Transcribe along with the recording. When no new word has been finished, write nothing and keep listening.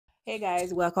Hey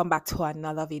guys, welcome back to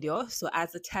another video. So,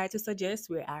 as the title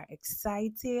suggests, we are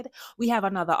excited. We have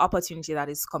another opportunity that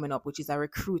is coming up, which is a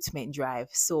recruitment drive.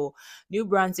 So, New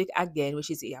Brunswick, again, which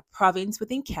is a province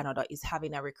within Canada, is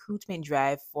having a recruitment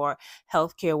drive for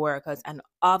healthcare workers and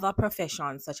other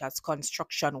professions such as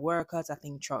construction workers, I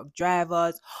think truck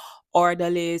drivers,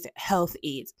 orderlies, health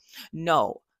aides.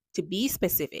 No, to be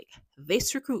specific,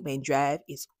 this recruitment drive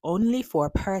is only for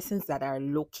persons that are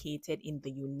located in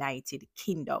the United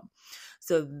Kingdom.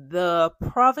 So, the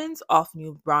province of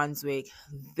New Brunswick,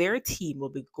 their team will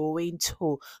be going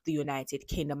to the United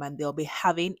Kingdom and they'll be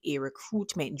having a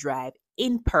recruitment drive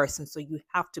in person. So, you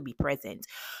have to be present.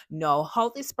 Now,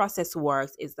 how this process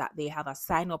works is that they have a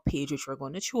sign up page, which we're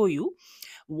going to show you.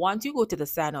 Once you go to the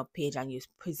sign up page and you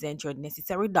present your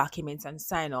necessary documents and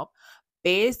sign up,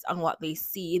 based on what they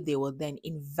see, they will then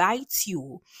invite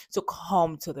you to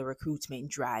come to the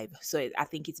recruitment drive. So I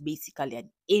think it's basically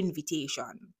an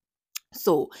invitation.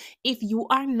 So, if you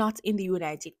are not in the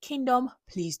United Kingdom,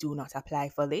 please do not apply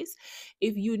for this.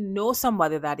 If you know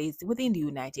somebody that is within the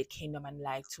United Kingdom and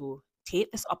like to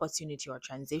take this opportunity or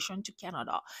transition to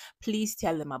Canada, please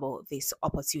tell them about this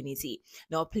opportunity.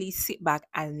 Now, please sit back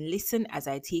and listen as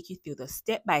I take you through the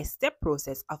step by step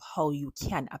process of how you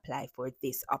can apply for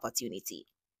this opportunity.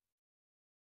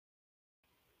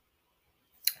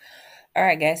 All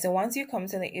right, guys. So once you come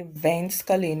to the events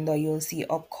calendar, you'll see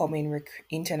upcoming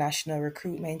international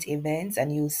recruitment events,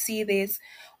 and you'll see this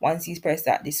once you press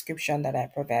that description that I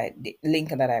provide, the link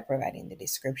that I provide in the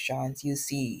descriptions. You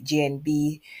see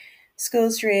GNB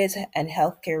skills trades and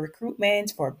healthcare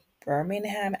recruitment for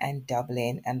Birmingham and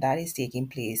Dublin, and that is taking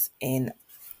place in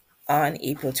on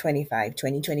April 25,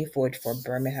 2024 for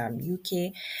Birmingham,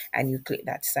 UK, and you click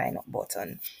that sign up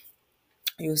button.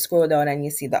 You scroll down and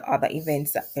you see the other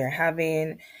events that they're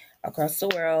having across the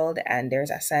world, and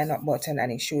there's a sign up button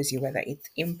and it shows you whether it's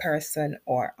in person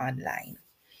or online.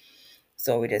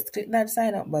 So we just click that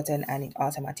sign up button and it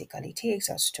automatically takes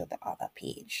us to the other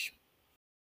page.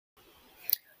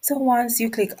 So once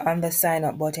you click on the sign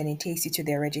up button, it takes you to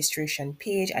their registration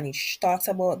page and it talks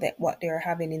about what they're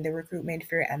having in the recruitment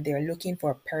fair, and they're looking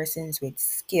for persons with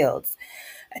skills,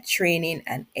 training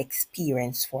and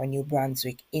experience for New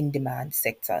Brunswick in demand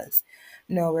sectors.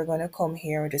 Now we're going to come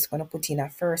here, we're just going to put in a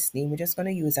first name. We're just going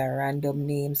to use a random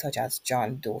name such as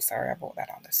John Doe. Sorry about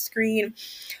that on the screen.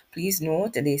 Please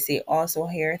note they say also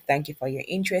here, thank you for your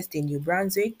interest in New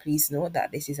Brunswick. Please note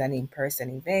that this is an in-person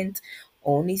event.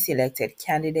 Only selected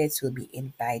candidates will be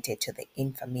invited to the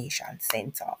information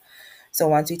center. So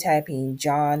once we type in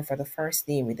John for the first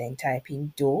name, we then type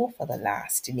in Doe for the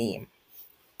last name.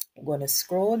 We're going to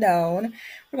scroll down.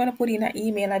 We're going to put in an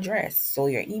email address. So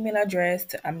your email address,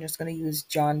 I'm just going to use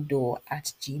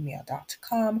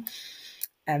johndoe@gmail.com.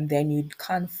 And then you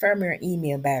confirm your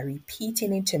email by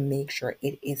repeating it to make sure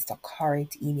it is the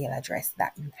correct email address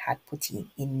that you had put in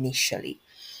initially.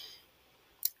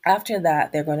 After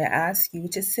that, they're going to ask you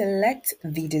to select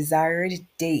the desired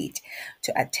date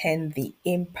to attend the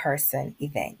in-person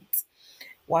event.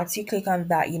 Once you click on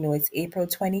that, you know it's April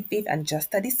 25th. And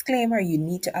just a disclaimer, you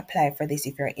need to apply for this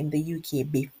if you're in the UK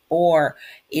before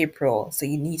April. So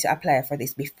you need to apply for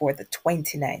this before the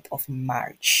 29th of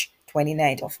March.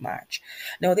 29th of March.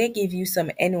 Now they give you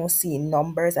some NOC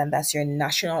numbers, and that's your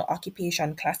national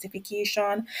occupation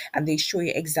classification, and they show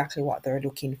you exactly what they're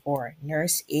looking for: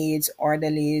 nurse aides,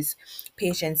 orderlies,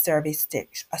 patient service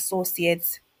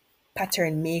associates,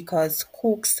 pattern makers,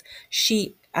 cooks,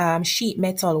 sheet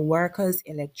metal workers,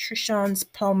 electricians,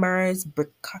 plumbers,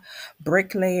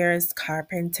 bricklayers,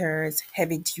 carpenters,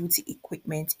 heavy duty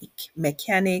equipment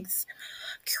mechanics,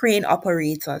 crane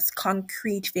operators,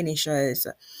 concrete finishers,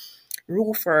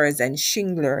 roofers and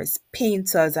shinglers,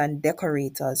 painters and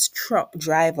decorators, truck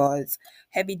drivers,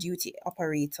 heavy duty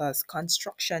operators,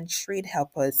 construction trade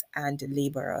helpers, and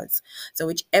laborers. So,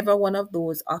 whichever one of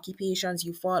those occupations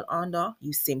you fall under,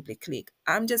 you simply click.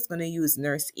 I'm just going to use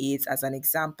nurse aides as an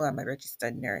example. I'm a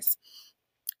registered nurse.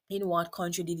 In what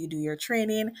country did you do your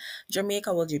training?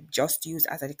 Jamaica will just use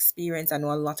as an experience. I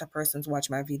know a lot of persons watch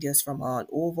my videos from all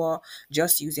over,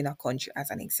 just using a country as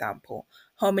an example.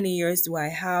 How many years do I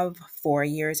have? 4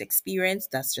 years experience.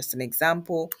 That's just an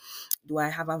example. Do I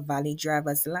have a valid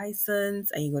driver's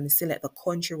license? And you're going to select the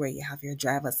country where you have your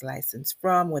driver's license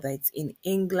from, whether it's in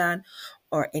England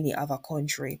or any other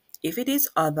country. If it is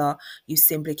other, you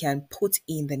simply can put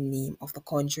in the name of the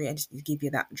country and it will give you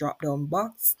that drop down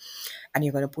box, and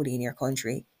you're going to put in your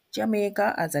country.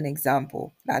 Jamaica as an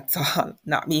example. That's all,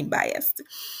 not being biased.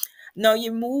 Now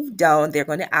you move down, they're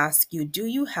going to ask you, do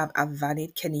you have a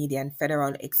valid Canadian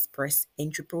Federal Express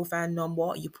entry profile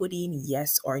number? You put in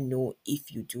yes or no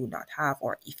if you do not have,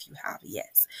 or if you have,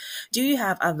 yes. Do you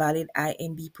have a valid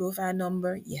IMB profile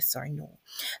number? Yes or no.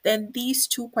 Then these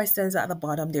two questions at the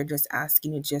bottom, they're just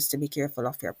asking you just to be careful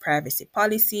of your privacy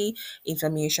policy.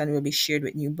 Information will be shared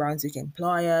with New Brunswick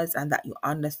employers, and that you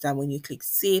understand when you click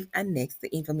save and next,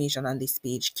 the information on this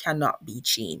page cannot be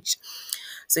changed.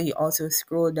 So you also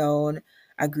scroll down,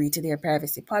 agree to their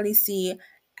privacy policy,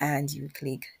 and you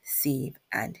click save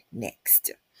and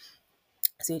next.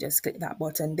 So you just click that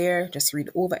button there, just read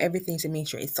over everything to make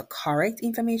sure it's the correct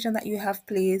information that you have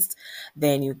placed.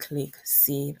 Then you click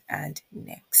save and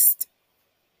next.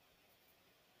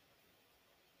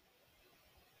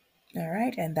 All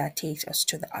right, and that takes us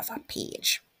to the other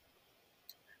page.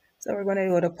 So we're going to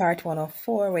go to part 1 of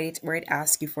 4, where it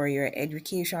asks you for your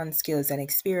education, skills, and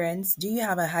experience. Do you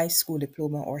have a high school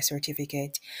diploma or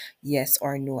certificate? Yes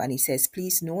or no? And it says,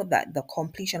 please note that the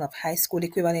completion of high school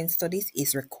equivalent studies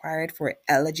is required for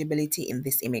eligibility in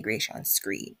this immigration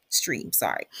stream.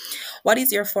 Sorry. What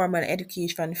is your formal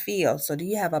education field? So do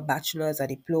you have a bachelor's, a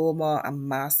diploma, a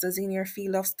master's in your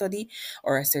field of study,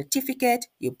 or a certificate?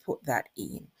 You put that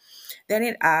in. Then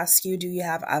it asks you, do you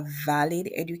have a valid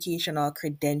educational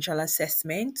credential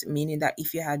assessment? Meaning that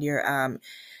if you had your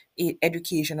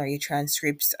education or your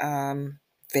transcripts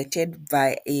vetted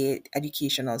by a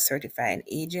educational certifying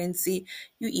agency,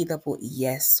 you either put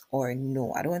yes or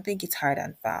no. I don't think it's hard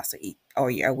and fast.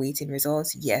 Or you're awaiting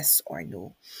results, yes or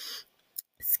no.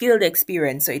 Skilled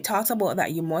experience. So it talks about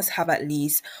that you must have at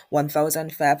least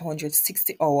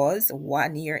 1,560 hours,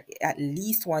 1 year, at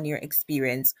least 1 year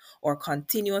experience, or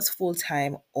continuous full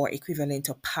time or equivalent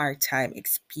to part time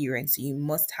experience. You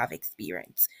must have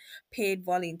experience. Paid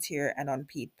volunteer and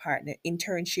unpaid partner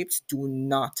internships do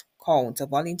not count. So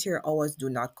volunteer hours do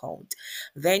not count.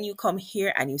 Then you come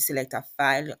here and you select a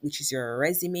file, which is your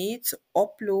resume, to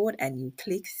upload, and you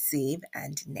click save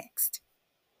and next.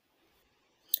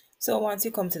 So once you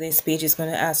come to this page, it's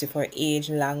going to ask you for age,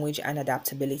 language, and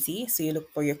adaptability. So you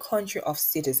look for your country of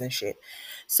citizenship.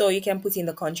 So you can put in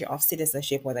the country of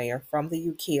citizenship, whether you're from the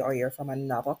UK or you're from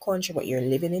another country, but you're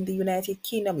living in the United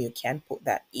Kingdom, you can put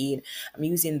that in. I'm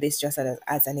using this just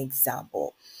as an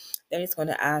example. Then it's going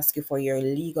to ask you for your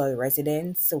legal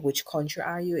residence. So which country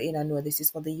are you in? I know this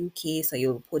is for the UK, so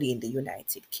you'll put in the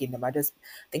United Kingdom. I just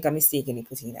think I'm mistakenly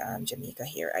putting Jamaica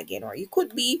here again, or you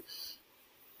could be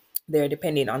there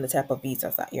depending on the type of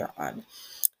visas that you're on.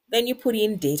 Then you put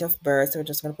in date of birth. So we're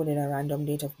just going to put in a random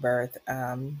date of birth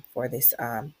for this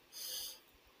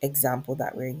example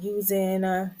that we're using.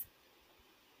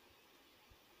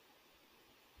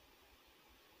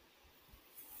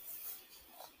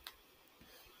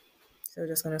 So we're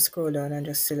just going to scroll down and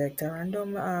just select a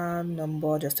random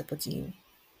number just to put in.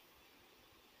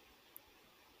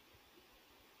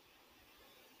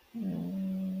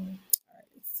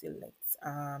 Let's select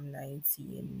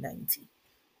 1990.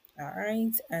 All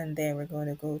right, and then we're going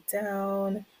to go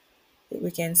down. We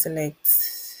can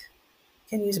select,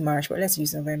 can use March, but let's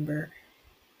use November.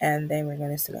 And then we're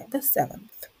going to select the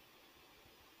 7th.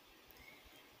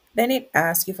 Then it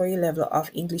asks you for your level of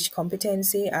English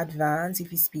competency, advanced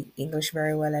if you speak English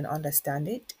very well and understand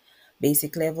it,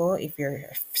 basic level if you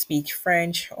speak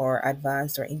French, or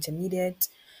advanced or intermediate.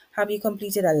 Have you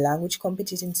completed a language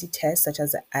competency test such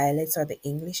as the IELTS or the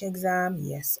English exam?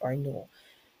 Yes or no.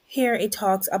 Here it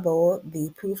talks about the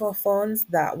proof of funds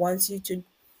that once you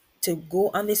to go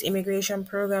on this immigration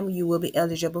program you will be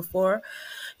eligible for.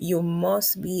 You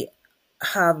must be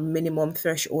have minimum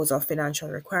thresholds of financial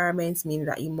requirements, meaning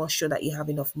that you must show that you have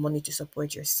enough money to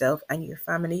support yourself and your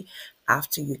family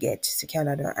after you get to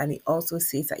Canada. And it also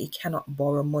says that you cannot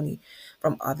borrow money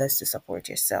from others to support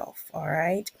yourself. All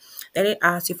right. Then it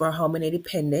asks you for how many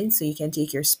dependents, so you can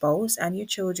take your spouse and your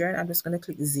children. I'm just going to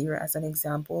click 0 as an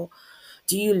example.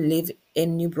 Do you live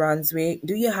in New Brunswick?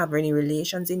 Do you have any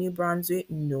relations in New Brunswick?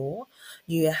 No.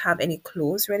 Do you have any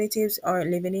close relatives or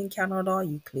living in Canada?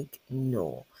 You click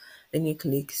no. Then you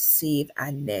click save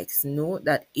and next. Note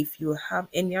that if you have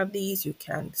any of these, you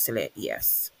can select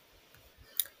yes.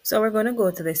 So we're going to go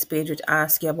to this page which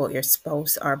asks you about your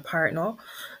spouse or partner.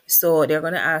 So they're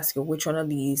going to ask you which one of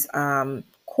these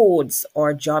codes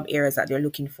or job areas that they're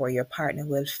looking for your partner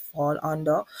will fall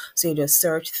under. So you just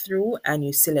search through and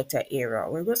you select an area.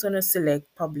 We're just going to select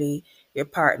probably your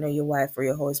partner, your wife, or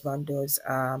your husband does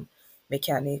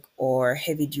mechanic or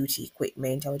heavy duty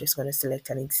equipment. And we're just going to select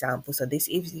an example. So this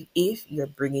is if you're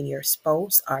bringing your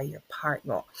spouse or your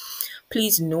partner.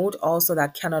 Please note also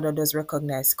that Canada does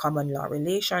recognize common law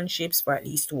relationships for at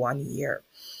least 1 year.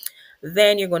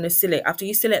 Then you're going to select, after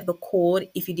you select the code,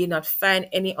 if you did not find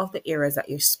any of the areas that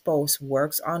your spouse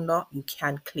works under, you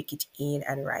can click it in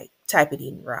and type it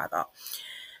in rather.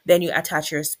 Then you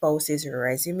attach your spouse's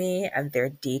resume and their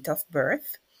date of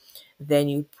birth. Then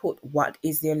you put what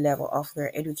is their level of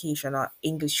their education or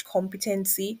English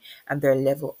competency and their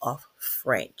level of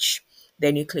French.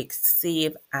 Then you click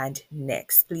save and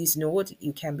next. Please note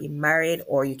you can be married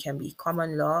or you can be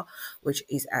common law, which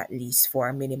is at least for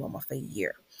a minimum of a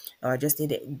year. Now, I just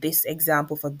did this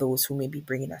example for those who may be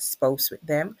bringing a spouse with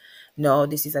them. Now,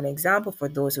 this is an example for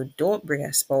those who don't bring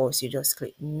a spouse. You just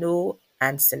click no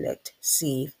and select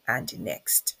save and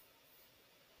next.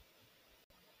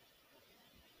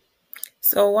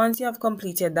 So once you have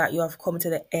completed that, you have come to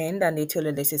the end and they tell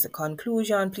you this is a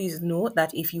conclusion. Please note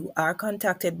that if you are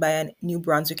contacted by a New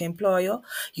Brunswick employer,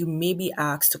 you may be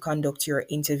asked to conduct your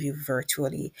interview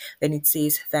virtually. Then it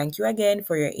says, thank you again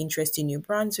for your interest in New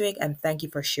Brunswick and thank you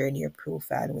for sharing your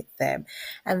profile with them.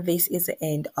 And this is the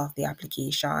end of the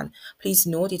application. Please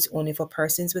note it's only for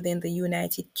persons within the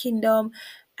United Kingdom.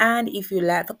 And if you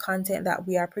like the content that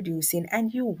we are producing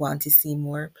and you want to see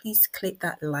more, please click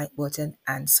that like button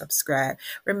and subscribe.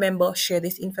 Remember, share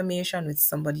this information with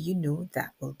somebody you know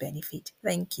that will benefit.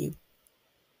 Thank you.